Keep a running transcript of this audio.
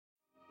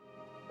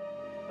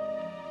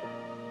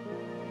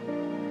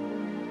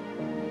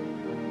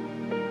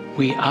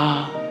we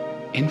are,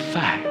 in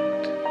fact,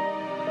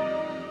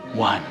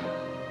 one.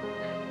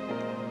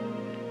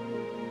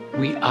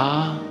 We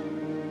are,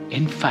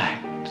 in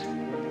fact,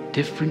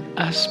 different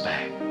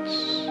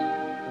aspects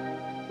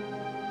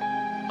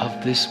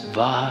of this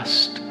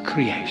vast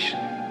creation.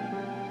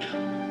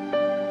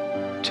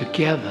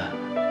 Together,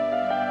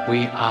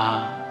 we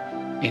are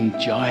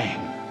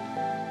enjoying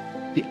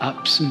the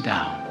ups and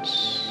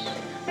downs,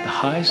 the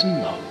highs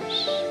and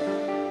lows,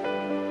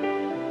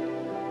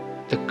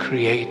 the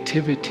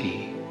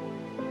creativity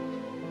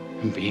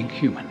in being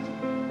human.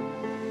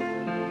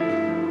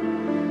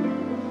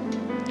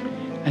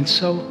 And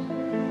so,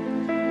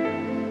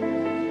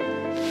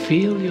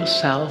 feel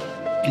yourself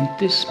in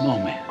this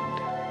moment.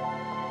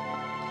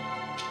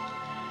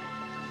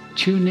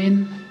 Tune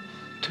in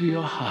to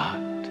your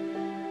heart.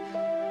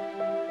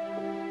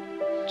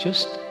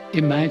 Just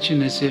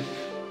imagine as if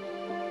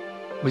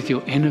with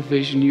your inner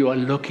vision you are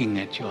looking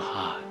at your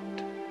heart.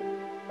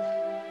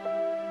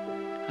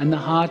 And the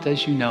heart,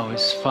 as you know,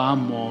 is far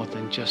more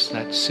than just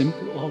that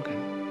simple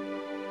organ.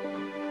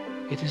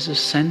 It is a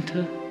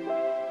center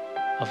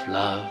of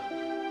love.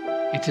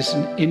 It is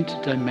an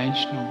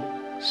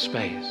interdimensional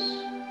space.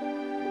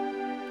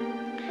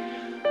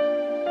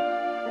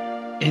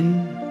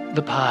 In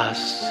the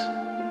past,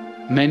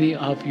 many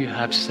of you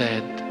have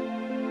said,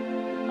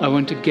 I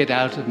want to get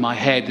out of my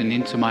head and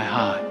into my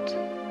heart.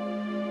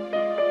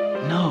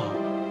 No.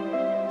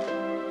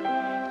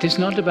 It is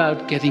not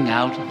about getting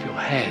out of your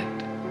head.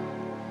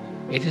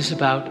 It is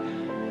about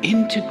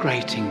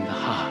integrating the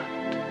heart.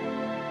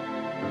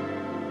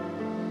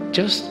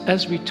 Just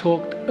as we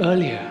talked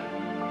earlier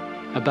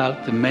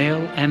about the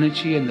male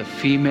energy and the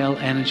female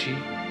energy,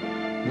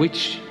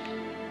 which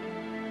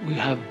we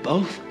have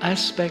both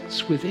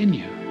aspects within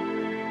you.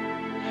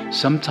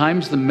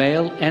 Sometimes the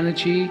male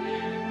energy,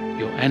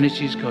 your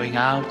energy is going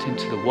out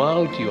into the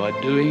world, you are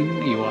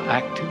doing, you are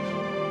active.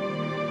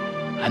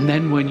 And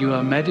then when you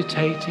are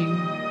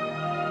meditating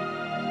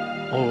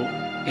or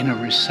in a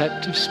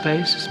receptive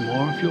space, it's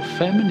more of your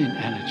feminine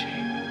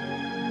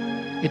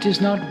energy. It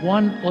is not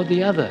one or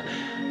the other.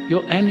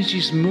 Your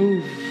energies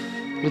move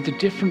with a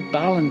different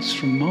balance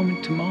from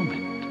moment to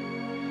moment.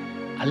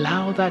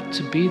 Allow that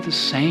to be the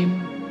same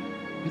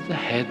with the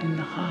head and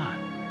the heart.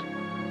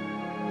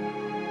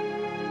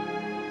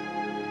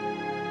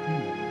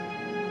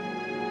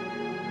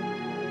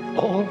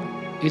 All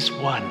is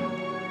one,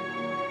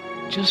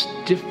 just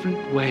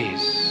different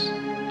ways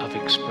of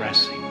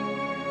expressing.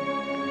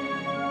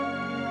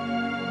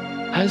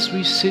 As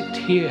we sit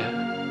here,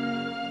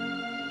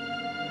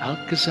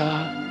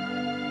 Alcazar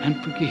and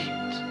Prageet,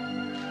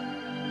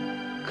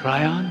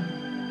 Kryon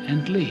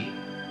and Lee,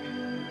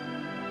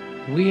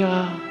 we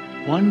are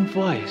one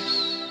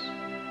voice,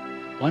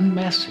 one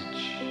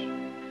message,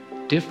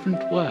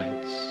 different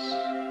words.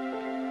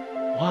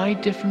 Why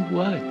different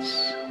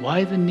words?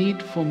 Why the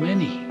need for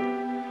many?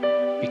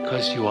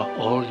 Because you are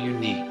all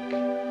unique.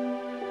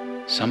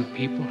 Some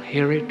people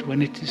hear it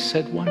when it is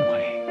said one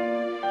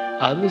way.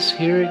 Others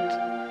hear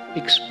it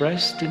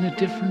expressed in a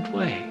different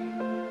way.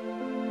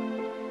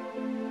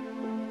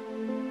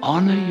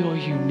 Honor your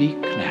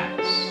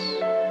uniqueness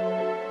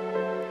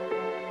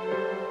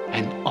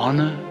and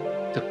honor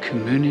the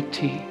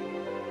community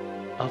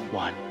of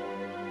one.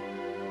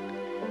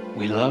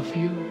 We love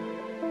you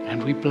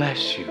and we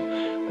bless you.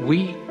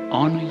 We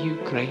honor you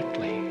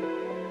greatly.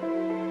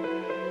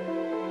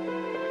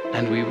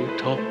 And we will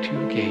talk to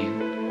you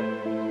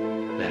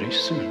again very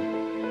soon.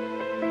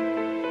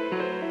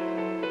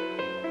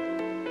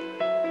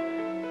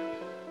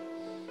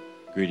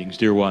 Greetings,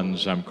 dear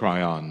ones. I'm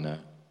Kryon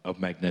of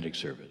Magnetic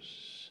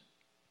Service.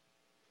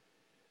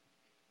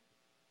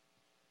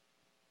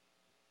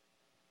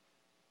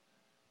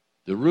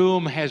 The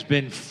room has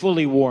been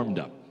fully warmed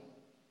up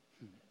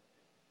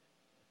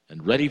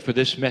and ready for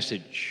this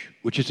message,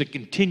 which is a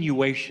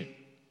continuation.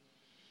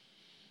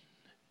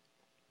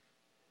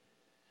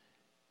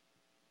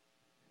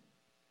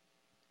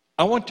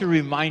 I want to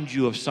remind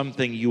you of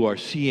something you are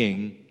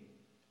seeing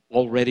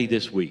already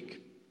this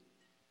week,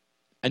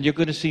 and you're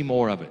going to see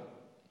more of it.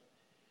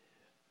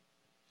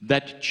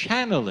 That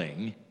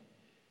channeling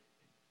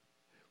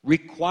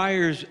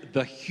requires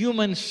the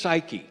human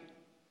psyche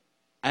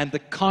and the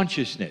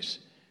consciousness.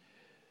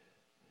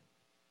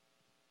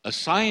 A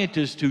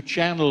scientist who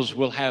channels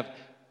will have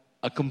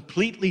a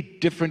completely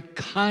different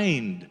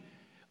kind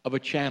of a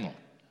channel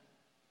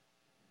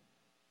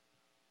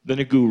than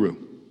a guru.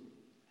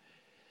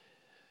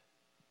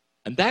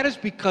 And that is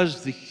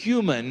because the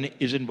human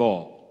is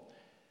involved.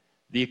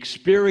 The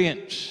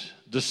experience,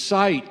 the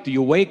sight, the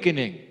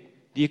awakening,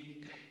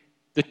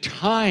 the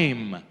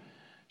time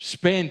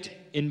spent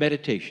in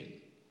meditation,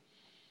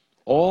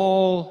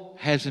 all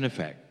has an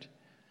effect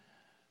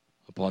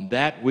upon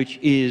that which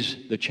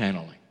is the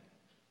channeling.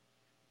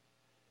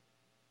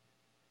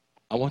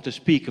 I want to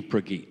speak of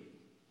Prageet.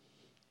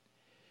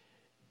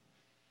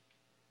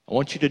 I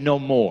want you to know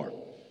more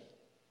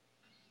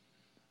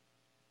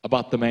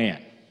about the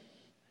man.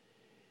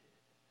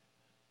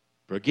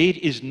 Prageet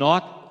is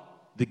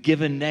not the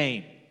given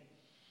name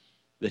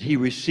that he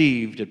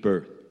received at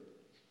birth.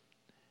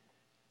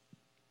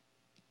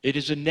 It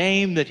is a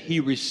name that he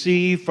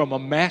received from a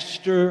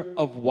master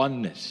of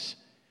oneness.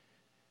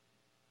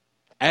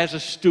 As a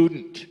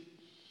student,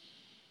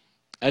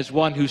 as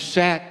one who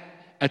sat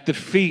at the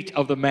feet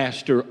of the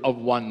master of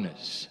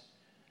oneness.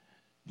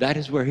 That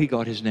is where he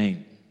got his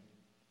name.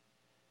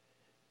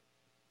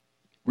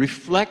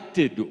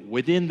 Reflected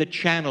within the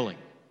channeling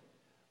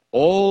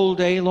all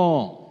day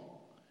long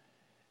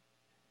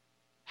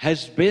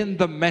has been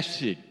the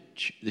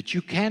message that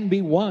you can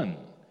be one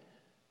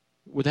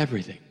with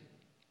everything.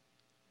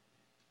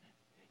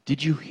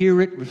 Did you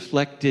hear it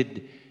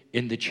reflected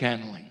in the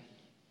channeling?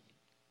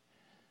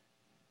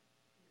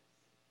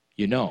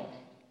 You know,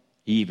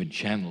 he even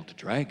channeled a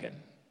dragon.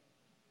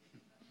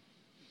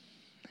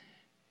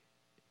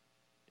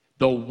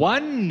 The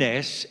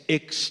oneness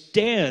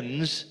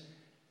extends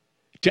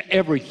to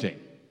everything.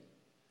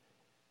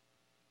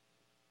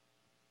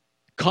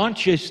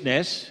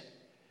 Consciousness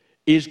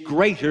is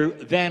greater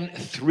than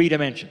 3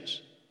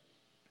 dimensions.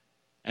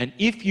 And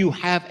if you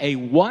have a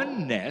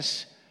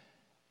oneness,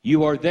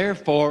 you are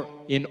therefore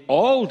in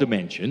all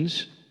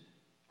dimensions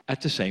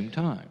at the same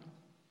time.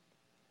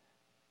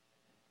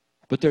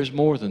 But there's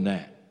more than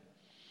that.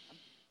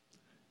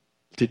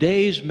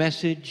 Today's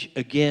message,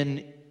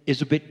 again,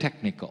 is a bit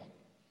technical.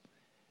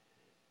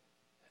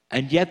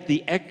 And yet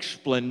the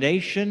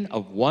explanation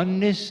of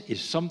oneness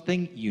is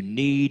something you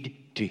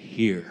need to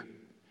hear.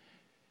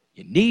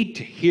 You need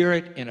to hear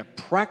it in a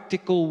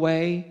practical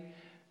way,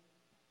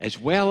 as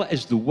well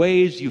as the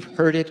ways you've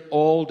heard it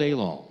all day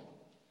long.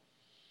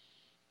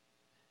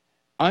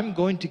 I'm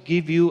going to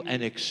give you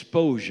an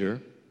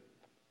exposure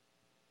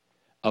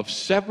of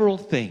several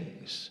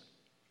things,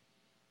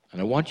 and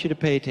I want you to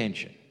pay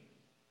attention.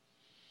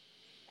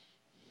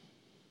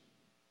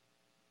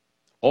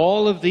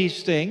 All of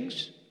these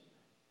things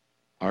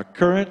are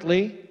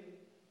currently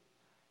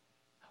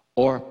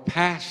or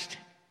past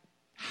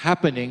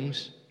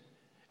happenings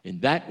in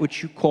that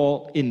which you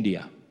call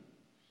India.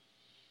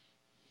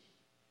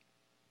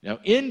 Now,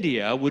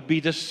 India would be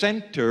the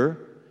center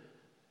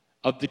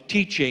of the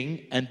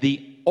teaching and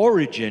the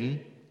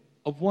origin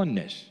of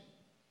oneness.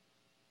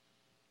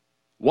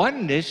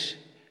 Oneness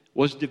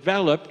was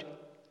developed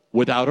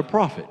without a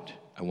prophet.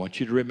 I want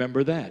you to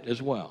remember that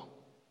as well.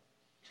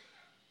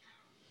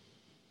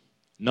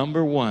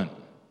 Number one,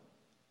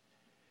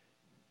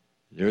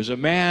 there's a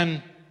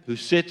man who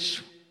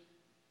sits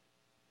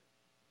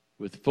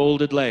with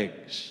folded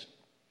legs,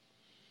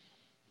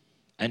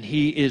 and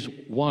he is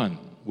one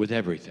with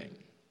everything.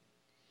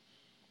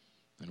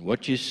 And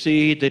what you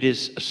see that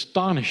is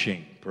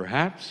astonishing,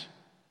 perhaps,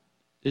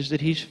 is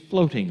that he's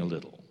floating a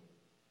little.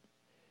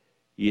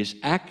 He is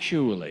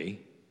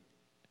actually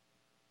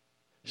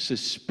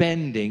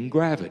suspending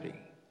gravity.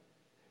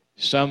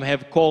 Some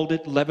have called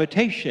it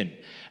levitation,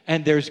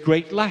 and there's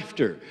great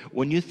laughter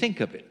when you think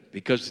of it,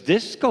 because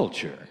this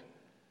culture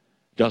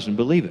doesn't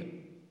believe it.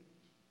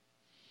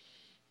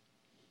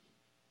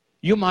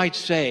 You might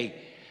say,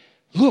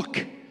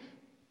 look,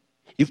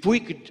 if we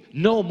could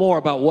know more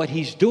about what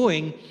he's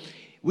doing,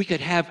 we could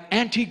have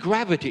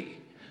anti-gravity.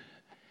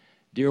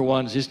 Dear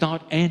ones, it's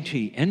not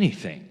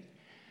anti-anything.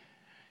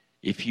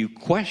 If you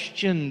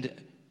questioned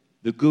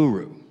the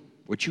guru,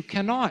 which you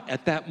cannot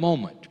at that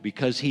moment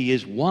because he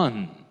is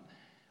one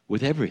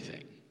with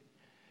everything,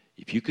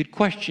 if you could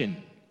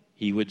question,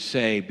 he would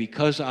say,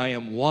 because I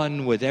am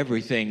one with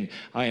everything,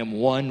 I am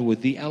one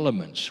with the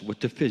elements, with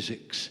the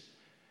physics.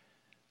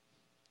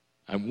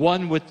 I'm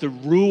one with the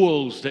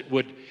rules that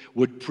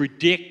would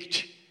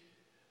predict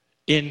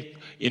in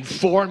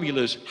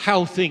formulas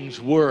how things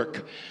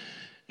work.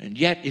 And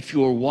yet, if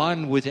you're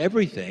one with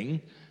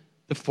everything,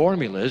 the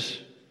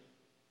formulas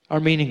are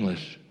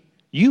meaningless.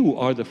 You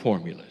are the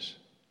formulas.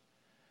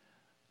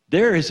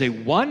 There is a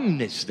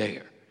oneness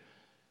there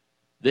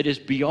that is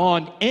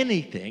beyond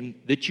anything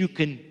that you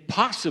can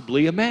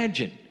possibly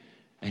imagine.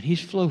 And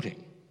he's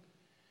floating.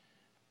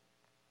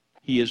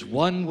 He is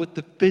one with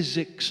the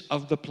physics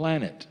of the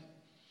planet.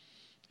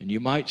 And you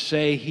might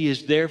say he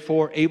is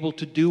therefore able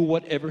to do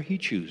whatever he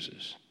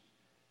chooses.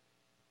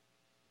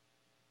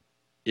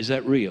 Is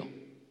that real?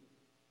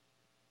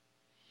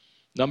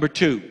 Number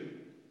two,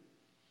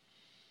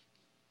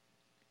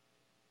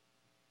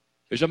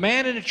 there's a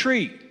man in a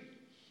tree.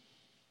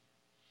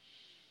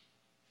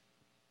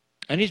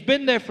 And he's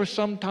been there for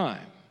some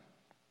time.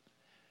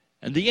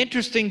 And the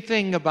interesting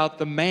thing about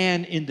the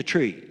man in the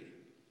tree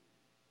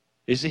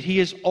is that he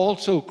is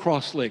also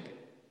cross-legged.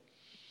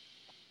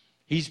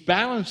 He's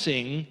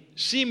balancing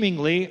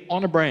seemingly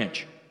on a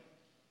branch.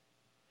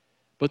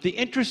 But the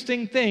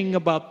interesting thing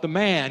about the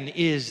man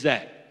is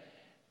that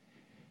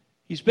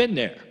he's been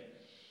there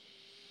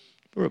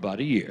for about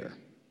a year.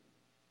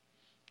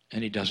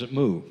 And he doesn't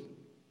move.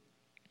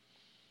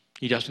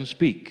 He doesn't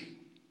speak.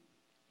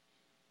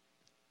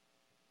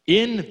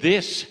 In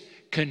this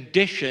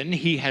condition,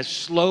 he has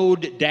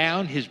slowed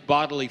down his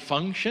bodily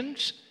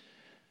functions,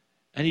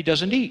 and he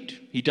doesn't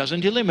eat. He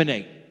doesn't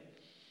eliminate.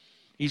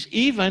 He's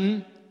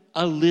even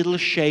a little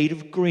shade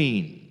of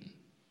green.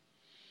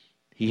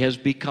 He has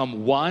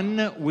become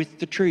one with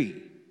the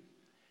tree.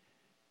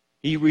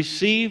 He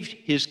received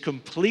his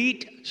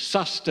complete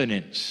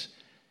sustenance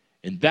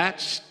in that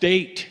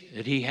state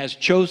that he has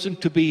chosen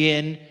to be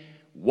in,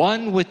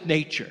 one with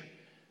nature,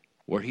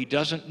 where he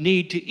doesn't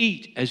need to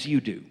eat as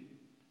you do.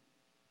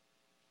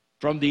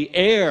 From the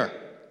air,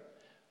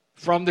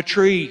 from the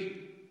tree,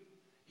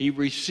 he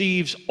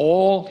receives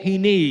all he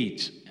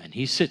needs, and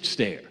he sits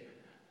there.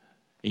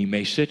 He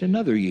may sit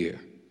another year.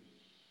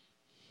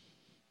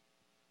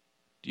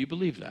 Do you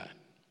believe that?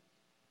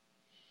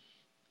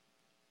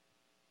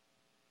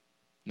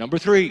 Number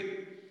 3.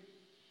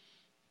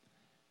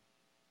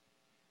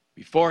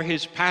 Before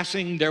his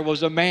passing, there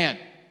was a man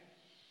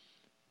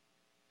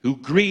who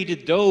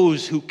greeted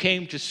those who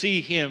came to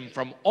see him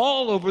from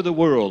all over the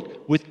world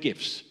with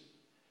gifts.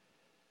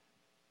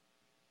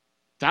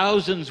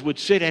 Thousands would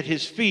sit at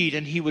his feet,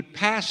 and he would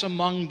pass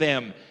among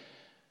them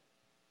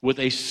with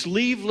a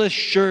sleeveless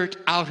shirt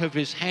out of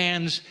his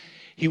hands.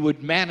 He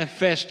would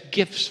manifest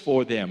gifts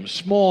for them,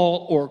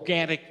 small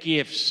organic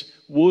gifts,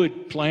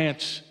 wood,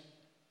 plants,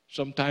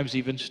 sometimes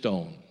even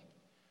stone.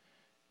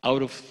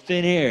 Out of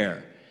thin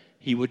air,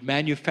 he would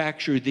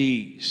manufacture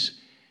these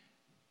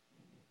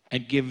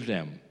and give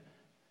them,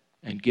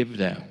 and give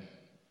them,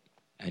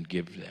 and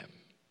give them.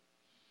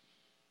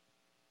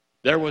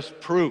 There was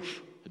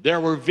proof. There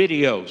were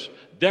videos.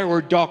 There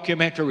were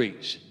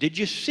documentaries. Did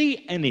you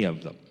see any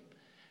of them?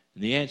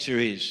 And the answer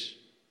is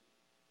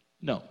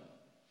no.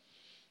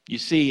 You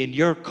see, in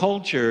your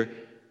culture,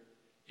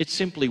 it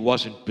simply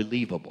wasn't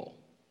believable.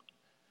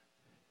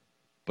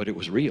 But it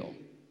was real.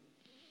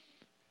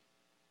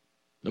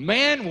 The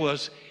man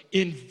was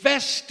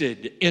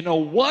invested in a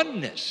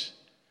oneness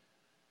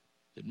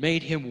that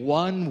made him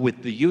one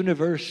with the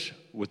universe,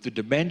 with the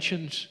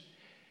dimensions.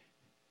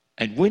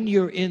 And when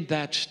you're in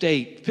that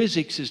state,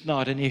 physics is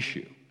not an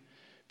issue,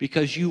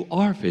 because you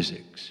are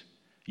physics.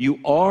 You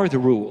are the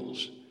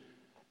rules.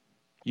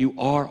 You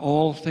are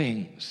all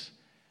things.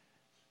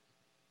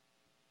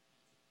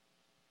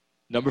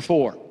 Number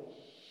 4,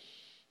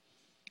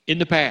 in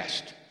the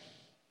past,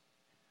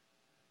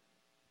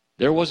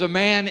 there was a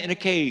man in a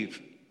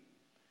cave,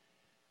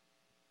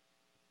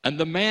 and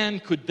the man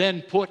could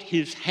then put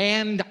his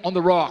hand on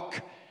the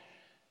rock,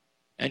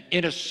 and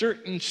in a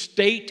certain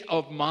state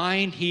of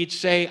mind, he'd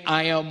say,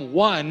 I am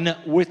one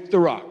with the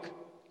rock.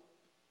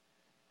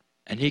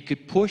 And he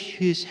could push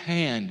his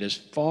hand as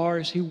far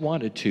as he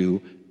wanted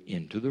to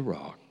into the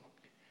rock.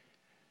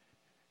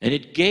 And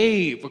it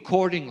gave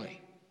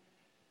accordingly.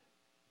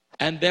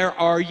 And there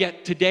are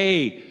yet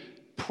today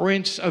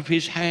prints of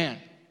his hand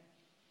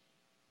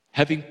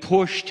having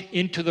pushed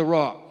into the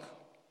rock.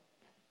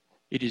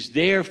 It is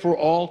there for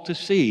all to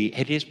see.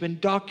 It has been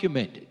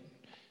documented.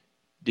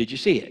 Did you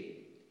see it?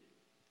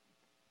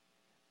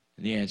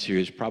 And the answer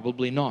is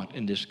probably not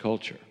in this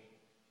culture.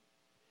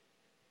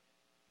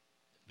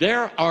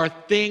 There are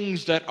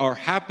things that are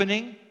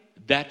happening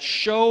that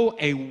show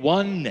a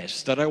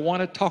oneness that I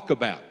want to talk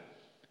about.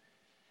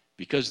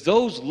 Because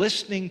those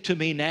listening to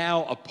me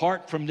now,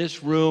 apart from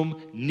this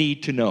room,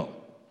 need to know.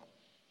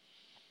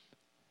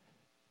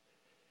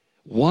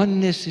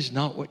 Oneness is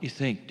not what you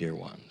think, dear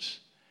ones.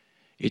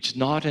 It's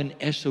not an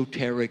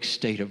esoteric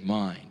state of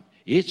mind.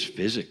 It's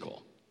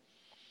physical.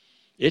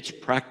 It's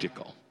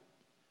practical.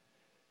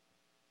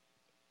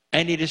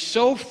 And it is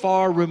so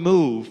far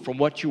removed from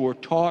what you were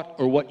taught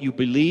or what you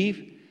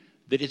believe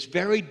that it's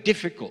very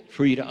difficult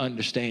for you to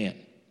understand.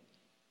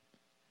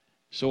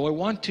 So I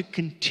want to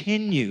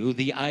continue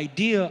the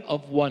idea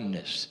of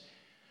oneness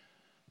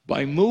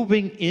by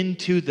moving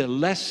into the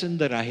lesson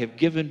that I have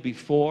given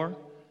before,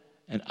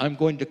 and I'm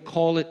going to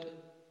call it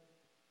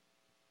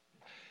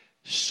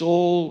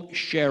Soul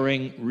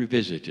Sharing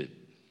Revisited.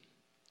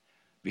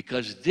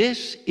 Because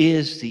this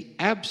is the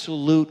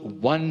absolute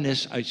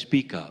oneness I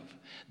speak of.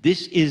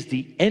 This is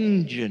the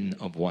engine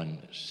of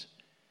oneness.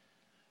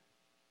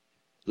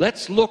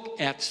 Let's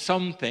look at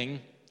something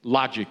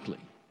logically.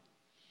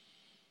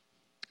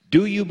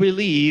 Do you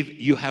believe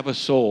you have a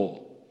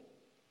soul?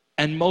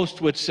 And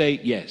most would say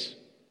yes.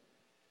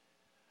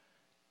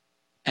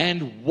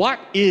 And what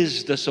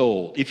is the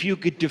soul? If you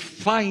could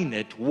define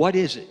it, what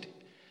is it?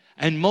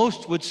 And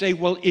most would say,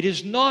 well, it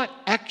is not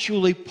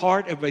actually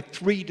part of a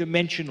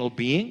three-dimensional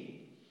being.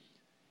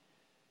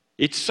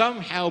 It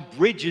somehow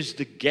bridges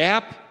the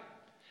gap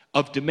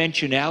of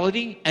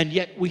dimensionality, and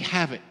yet we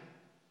have it.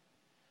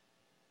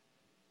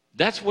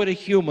 That's what a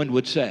human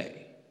would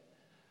say.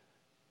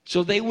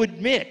 So they would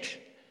admit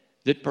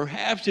that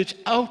perhaps it's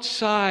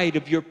outside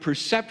of your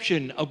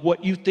perception of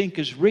what you think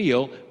is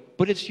real,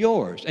 but it's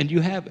yours, and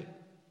you have it.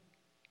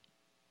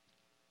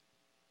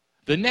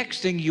 The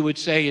next thing you would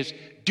say is,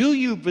 do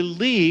you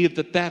believe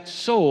that that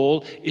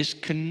soul is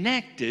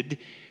connected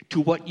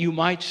to what you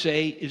might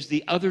say is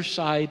the other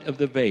side of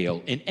the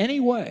veil in any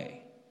way?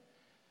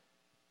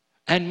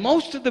 And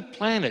most of the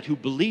planet who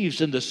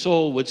believes in the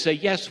soul would say,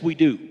 yes, we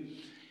do.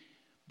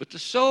 But the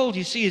soul,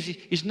 you see,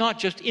 is not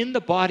just in the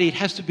body, it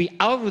has to be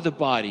out of the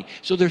body.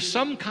 So there's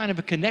some kind of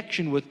a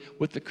connection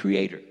with the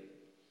Creator.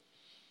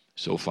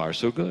 So far,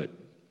 so good.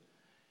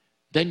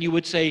 Then you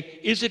would say,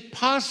 is it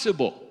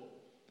possible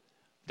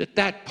that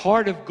that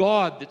part of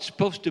God that's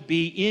supposed to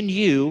be in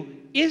you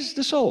is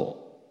the soul.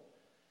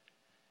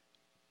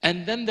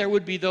 And then there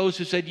would be those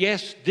who said,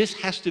 yes, this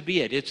has to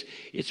be it.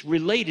 It's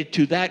related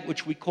to that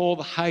which we call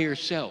the higher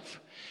self.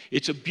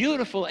 It's a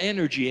beautiful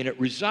energy, and it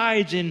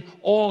resides in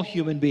all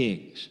human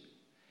beings.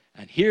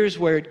 And here's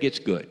where it gets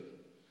good.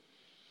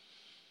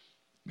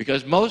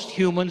 Because most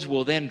humans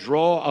will then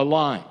draw a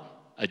line,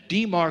 a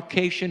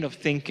demarcation of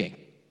thinking.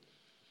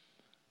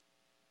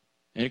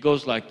 And it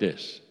goes like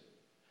this.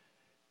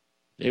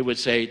 They would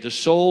say, the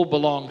soul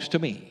belongs to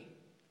me.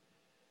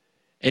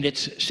 And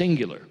it's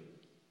singular.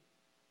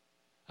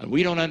 And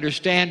we don't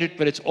understand it,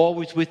 but it's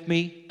always with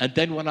me. And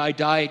then when I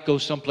die, it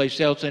goes someplace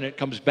else and it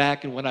comes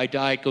back. And when I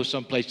die, it goes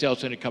someplace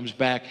else and it comes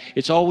back.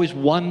 It's always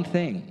one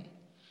thing.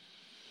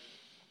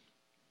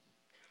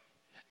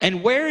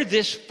 And where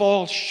this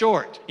falls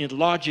short in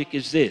logic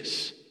is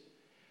this.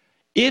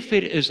 If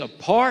it is a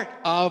part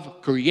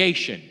of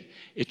creation,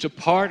 it's a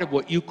part of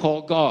what you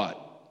call God.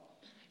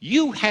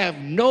 You have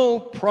no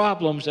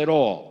problems at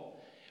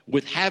all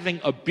with having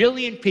 1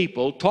 billion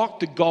people talk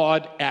to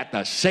God at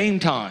the same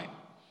time.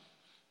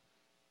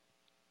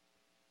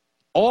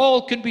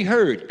 All can be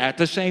heard at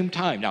the same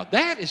time. Now,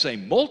 that is a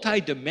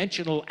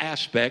multidimensional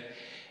aspect,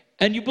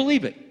 and you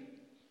believe it.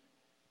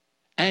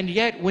 And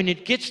yet, when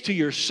it gets to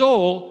your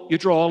soul, you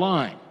draw a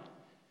line.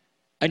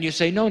 And you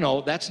say,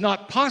 no, that's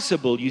not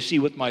possible, you see,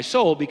 with my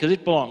soul, because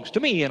it belongs to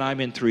me, and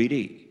I'm in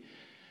 3D.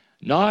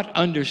 Not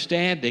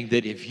understanding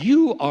that if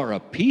you are a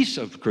piece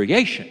of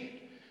creation,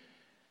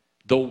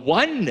 the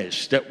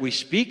oneness that we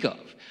speak of,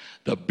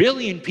 the 1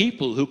 billion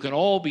people who can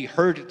all be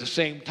heard at the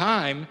same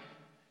time,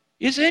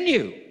 is in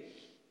you.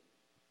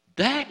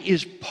 That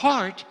is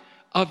part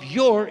of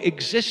your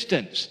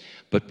existence.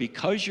 But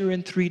because you're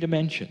in 3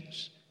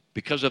 dimensions,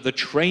 because of the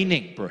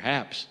training,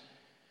 perhaps,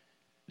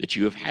 that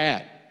you have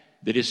had,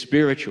 that is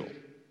spiritual,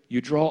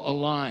 you draw a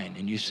line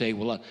and you say,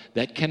 well,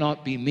 that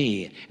cannot be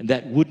me, and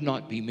that would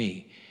not be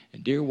me.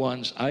 And dear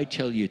ones, I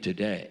tell you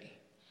today,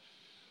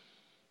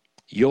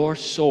 your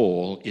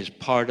soul is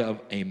part of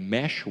a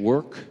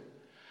meshwork,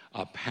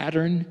 a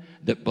pattern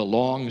that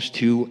belongs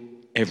to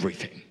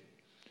everything.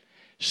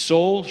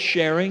 Soul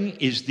sharing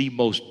is the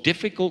most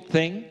difficult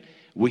thing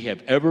we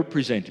have ever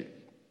presented.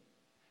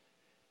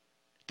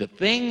 The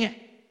thing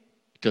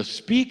to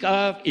speak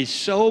of is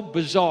so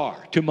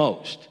bizarre to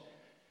most.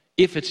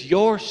 If it's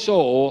your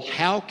soul,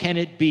 how can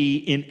it be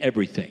in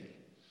everything?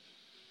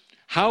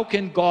 How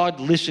can God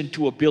listen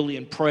to 1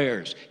 billion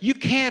prayers? You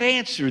can't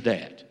answer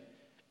that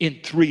in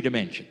 3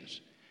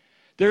 dimensions.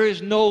 There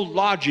is no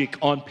logic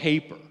on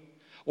paper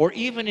or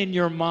even in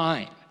your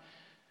mind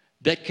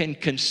that can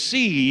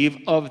conceive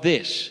of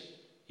this.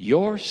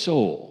 Your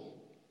soul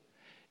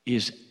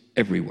is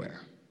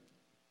everywhere.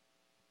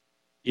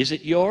 Is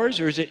it yours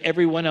or is it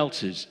everyone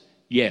else's?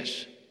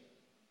 Yes.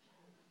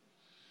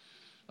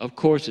 Of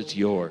course it's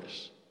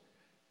yours.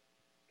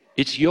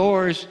 It's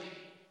yours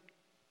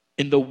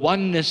in the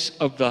oneness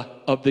of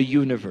the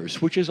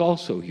universe, which is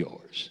also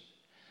yours.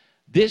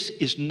 This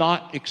is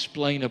not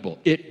explainable.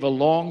 It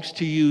belongs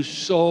to you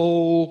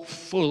so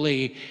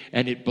fully,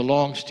 and it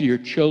belongs to your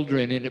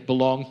children, and it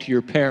belongs to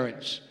your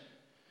parents.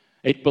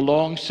 It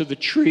belongs to the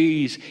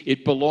trees.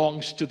 It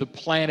belongs to the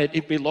planet.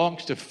 It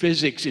belongs to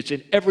physics. It's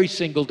in every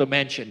single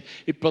dimension.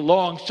 It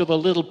belongs to the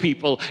little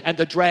people and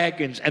the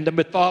dragons and the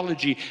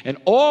mythology and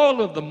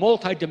all of the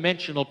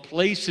multidimensional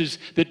places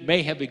that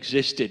may have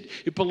existed.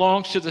 It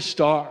belongs to the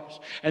stars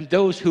and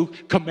those who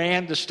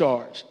command the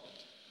stars.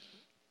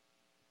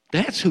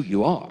 That's who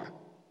you are.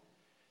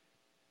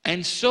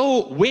 And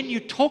so when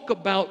you talk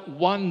about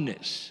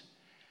oneness,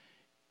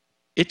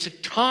 it's a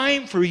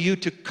time for you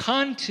to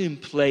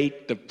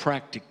contemplate the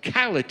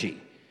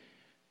practicality.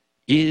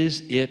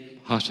 Is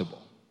it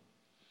possible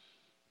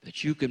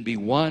that you can be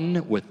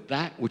one with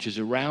that which is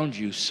around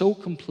you so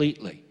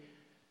completely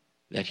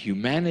that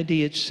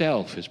humanity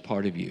itself is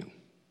part of you?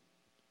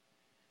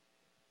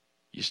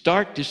 You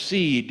start to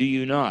see, do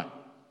you not,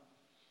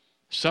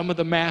 some of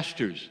the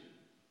masters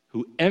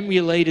who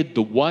emulated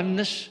the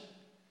oneness,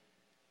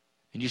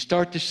 and you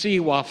start to see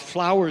while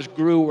flowers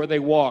grew where they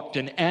walked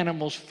and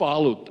animals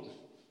followed them.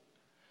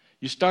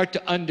 You start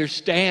to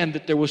understand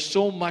that there was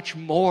so much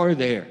more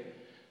there.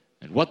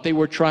 And what they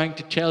were trying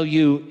to tell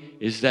you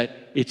is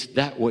that it's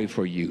that way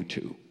for you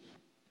too.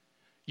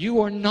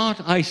 You are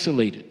not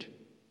isolated.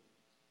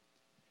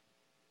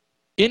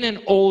 In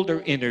an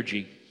older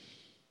energy,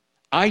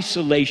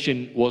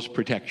 isolation was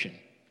protection.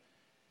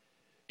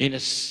 In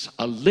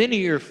a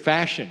linear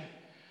fashion,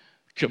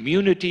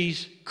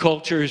 communities,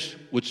 cultures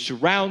would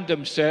surround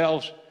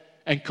themselves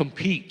and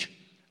compete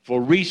for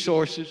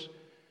resources.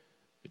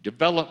 The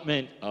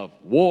development of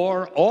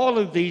war, all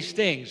of these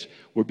things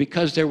were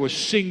because there were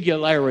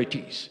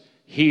singularities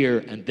here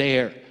and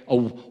there. A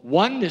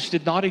oneness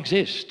did not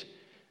exist.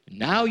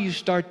 Now you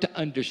start to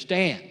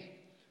understand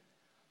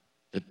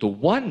that the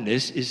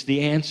oneness is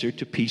the answer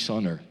to peace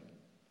on earth.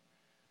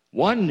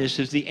 Oneness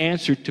is the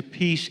answer to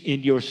peace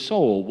in your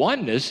soul.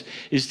 Oneness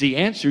is the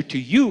answer to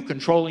you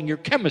controlling your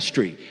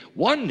chemistry.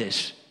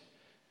 Oneness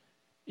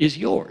is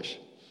yours.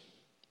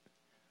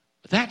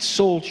 That's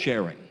soul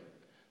sharing.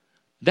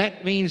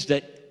 That means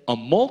that a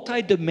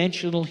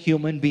multidimensional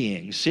human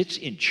being sits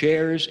in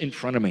chairs in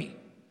front of me.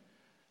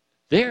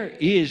 There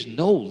is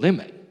no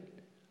limit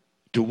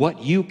to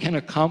what you can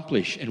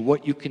accomplish and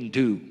what you can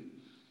do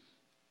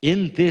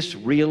in this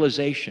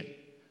realization.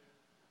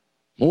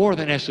 More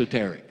than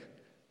esoteric,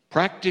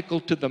 practical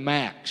to the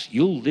max.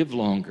 You'll live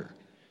longer.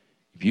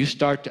 If you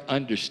start to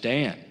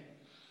understand,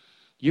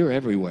 you're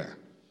everywhere.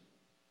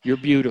 You're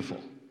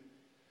beautiful.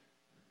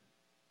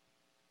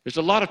 There's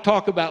a lot of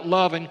talk about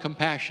love and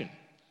compassion.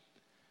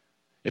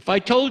 If I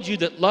told you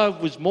that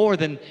love was more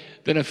than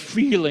a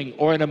feeling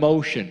or an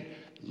emotion,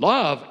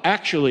 love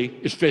actually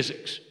is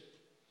physics.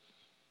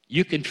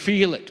 You can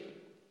feel it,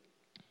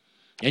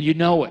 and you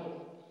know it.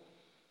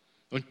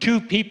 When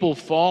two people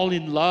fall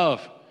in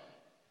love,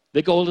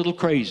 they go a little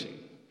crazy.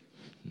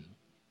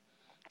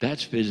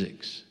 That's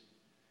physics.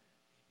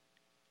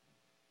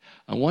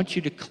 I want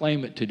you to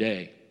claim it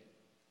today.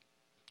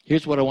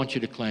 Here's what I want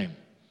you to claim.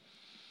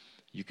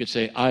 You could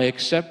say, I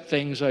accept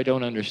things I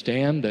don't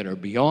understand that are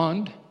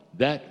beyond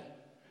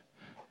that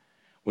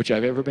which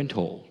I've ever been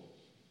told.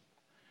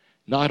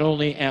 Not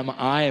only am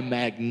I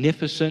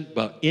magnificent,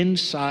 but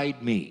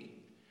inside me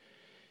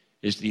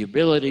is the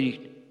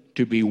ability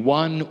to be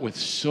one with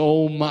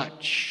so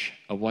much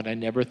of what I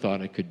never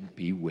thought I could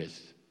be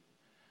with.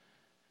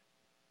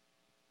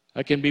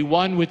 I can be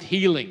one with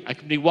healing. I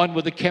can be one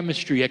with the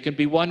chemistry. I can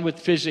be one with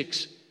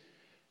physics.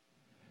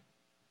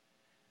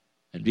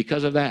 And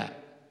because of that,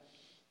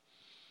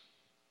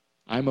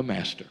 I'm a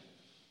master.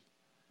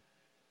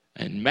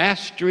 And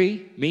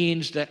mastery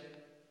means that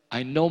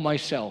I know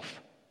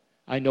myself.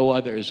 I know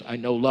others. I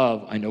know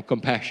love. I know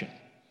compassion.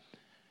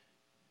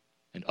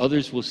 And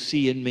others will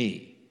see in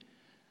me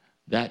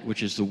that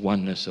which is the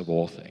oneness of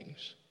all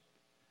things.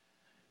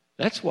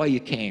 That's why you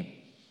came.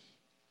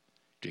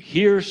 To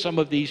hear some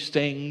of these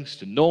things,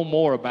 to know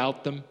more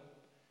about them,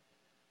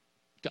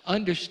 to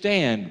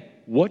understand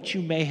what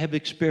you may have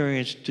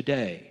experienced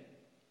today.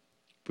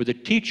 For the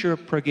teacher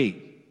of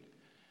Prageet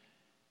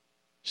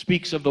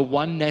speaks of the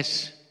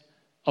oneness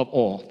of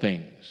all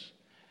things.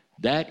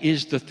 That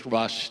is the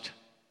thrust.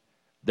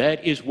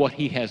 That is what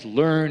he has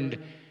learned.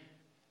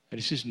 That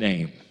is his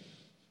name.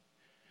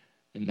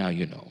 And now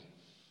you know.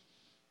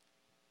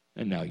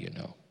 And now you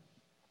know.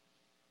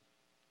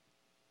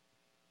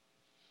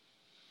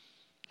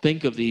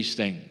 Think of these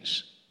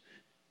things,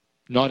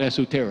 not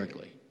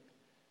esoterically,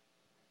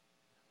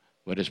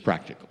 but as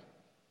practical.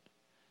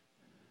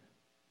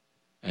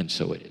 And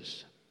so it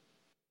is.